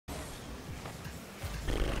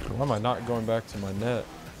Why am I not going back to my net?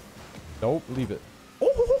 Nope, leave it.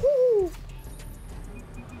 Oh!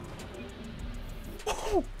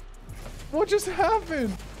 Oh! What just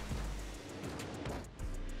happened?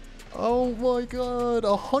 Oh my god,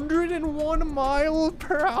 101 mile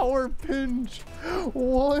per hour pinch.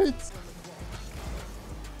 What?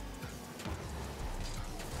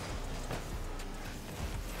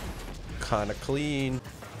 Kinda clean.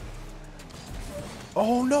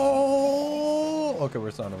 Oh no! Okay,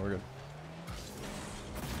 we're sounding, we're good.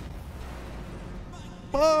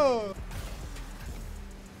 Oh!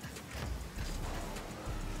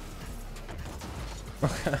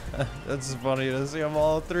 That's funny to see them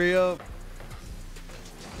all three up.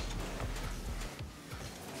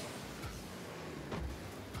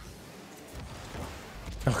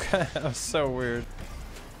 Okay, that was so weird.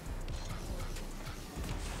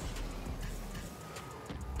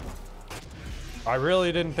 I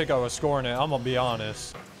really didn't think I was scoring it, I'm gonna be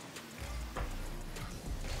honest.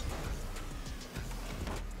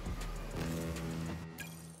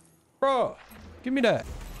 Bro, give me that.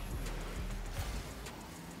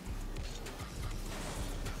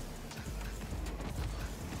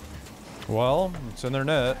 Well, it's in their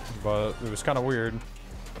net, but it was kind of weird.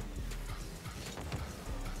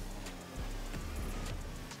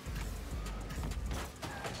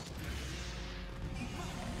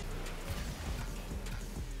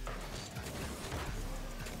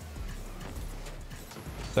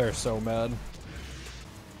 They're so mad.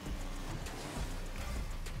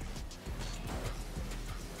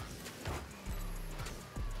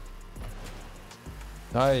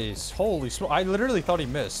 Nice. Holy smoke. I literally thought he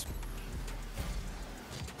missed.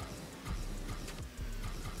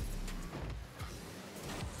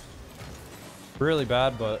 Really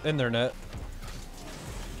bad, but in their net.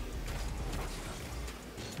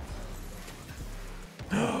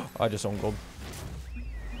 I just own gold.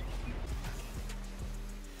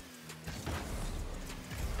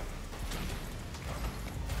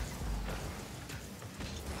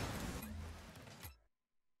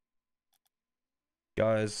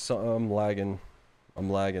 Guys, so I'm lagging. I'm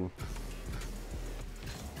lagging.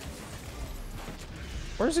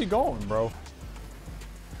 Where's he going, bro?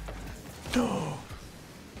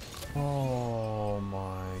 Oh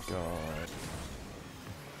my god.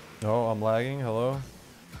 No, I'm lagging. Hello?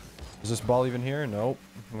 Is this ball even here? Nope.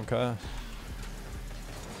 Okay.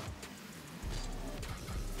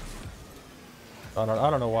 I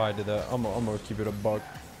don't know why I did that. I'm gonna keep it a buck.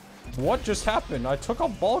 What just happened? I took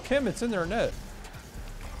off ball cam. It's in their net.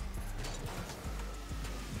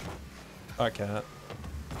 I can't.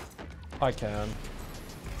 I can.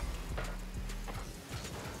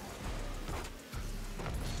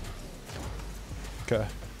 Okay.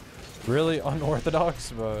 Really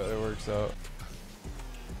unorthodox, but it works out.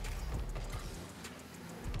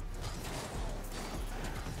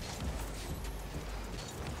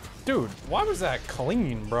 Dude, why was that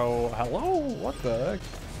clean, bro? Hello? What the heck?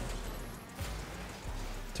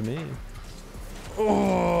 To me.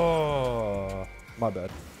 Oh, my bad.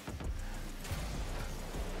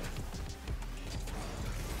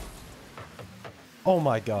 Oh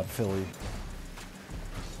my god, Philly.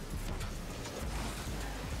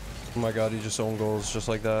 Oh my god, he just owned goals just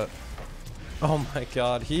like that. Oh my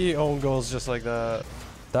god, he owned goals just like that.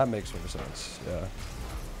 That makes more sense, yeah.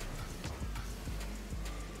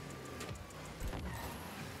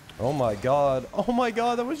 Oh my god. Oh my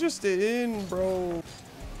god, that was just in, bro.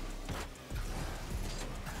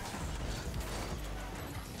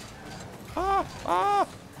 Ah, ah,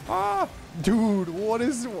 ah. Dude, what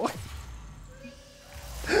is... What?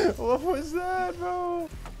 What was that, bro?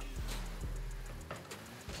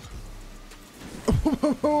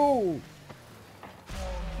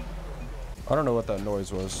 I don't know what that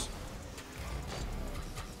noise was.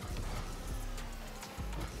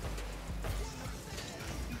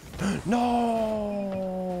 No!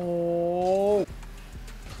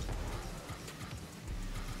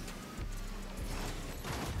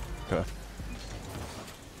 Okay.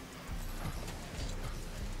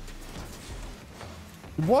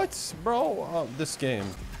 What, bro? This game.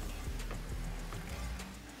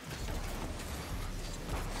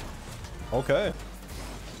 Okay.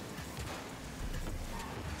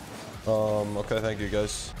 Okay, thank you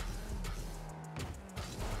guys.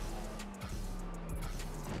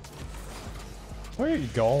 Where are you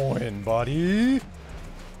going, buddy?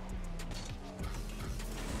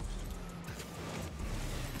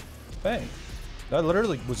 Bang. That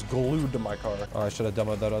literally was glued to my car. Oh, I should have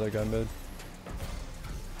demoed that other guy mid.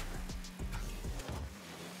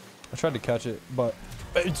 I tried to catch it, but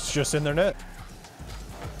it's just in their net.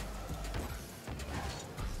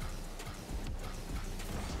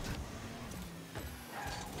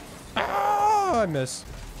 I miss.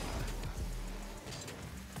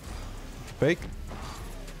 Fake.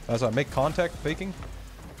 As I make contact, faking.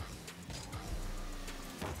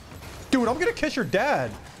 Dude, I'm gonna kiss your dad.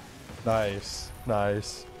 Nice.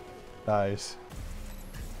 Nice. Nice.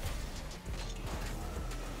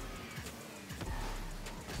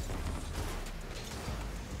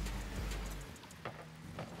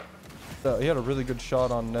 He had a really good shot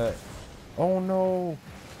on net. Oh no.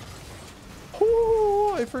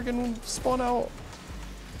 Oh, I freaking spun out.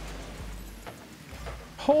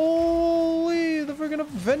 Holy, the freaking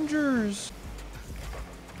Avengers.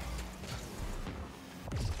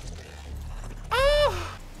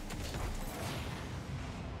 Ah!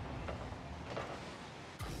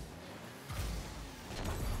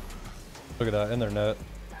 Look at that, in their net.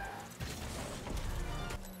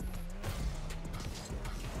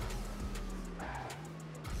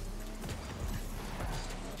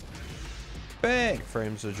 Bang!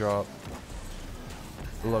 Frames to drop.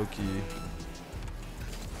 Low key.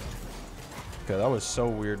 Okay, that was so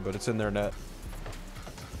weird, but it's in their net.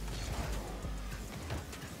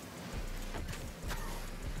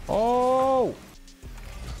 Oh!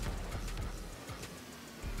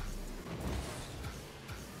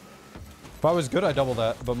 If I was good, I double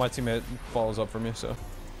that, but my teammate follows up for me, so.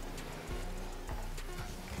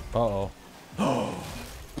 Uh-oh.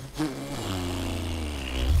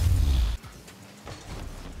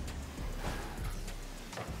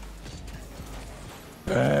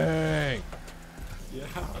 Bang! Yeah.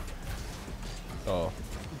 Oh.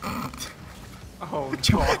 Oh,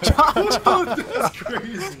 God. That's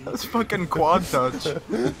crazy. That's fucking quad touch.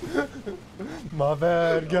 My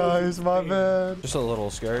bad, guys. My bad. Just a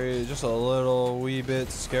little scary. Just a little wee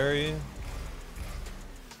bit scary.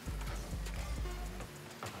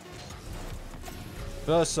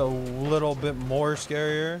 Just a little bit more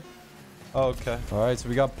scarier. Okay. All right, so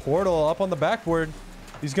we got Portal up on the backboard.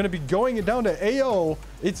 He's going to be going it down to AO.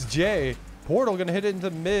 It's Jay. Portal going to hit it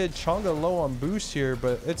into mid. Changa low on boost here,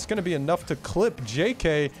 but it's going to be enough to clip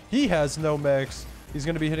JK. He has no mechs. He's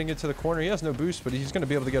going to be hitting it to the corner. He has no boost, but he's going to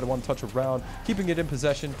be able to get a one touch around, keeping it in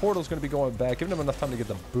possession. Portal's going to be going back, giving him enough time to get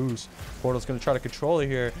the boost. Portal's going to try to control it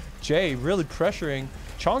here. Jay really pressuring.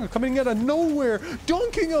 Changa coming out of nowhere,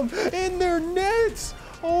 dunking him in their nets.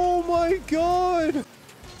 Oh my God.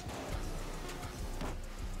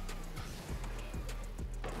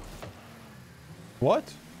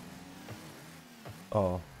 What?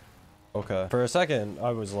 Oh. Okay. For a second,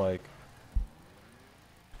 I was like,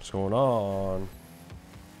 what's going on?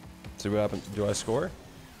 See what happens. Do I score?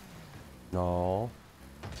 No.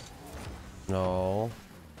 No.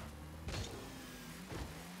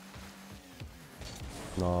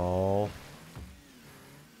 No.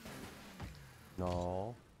 No.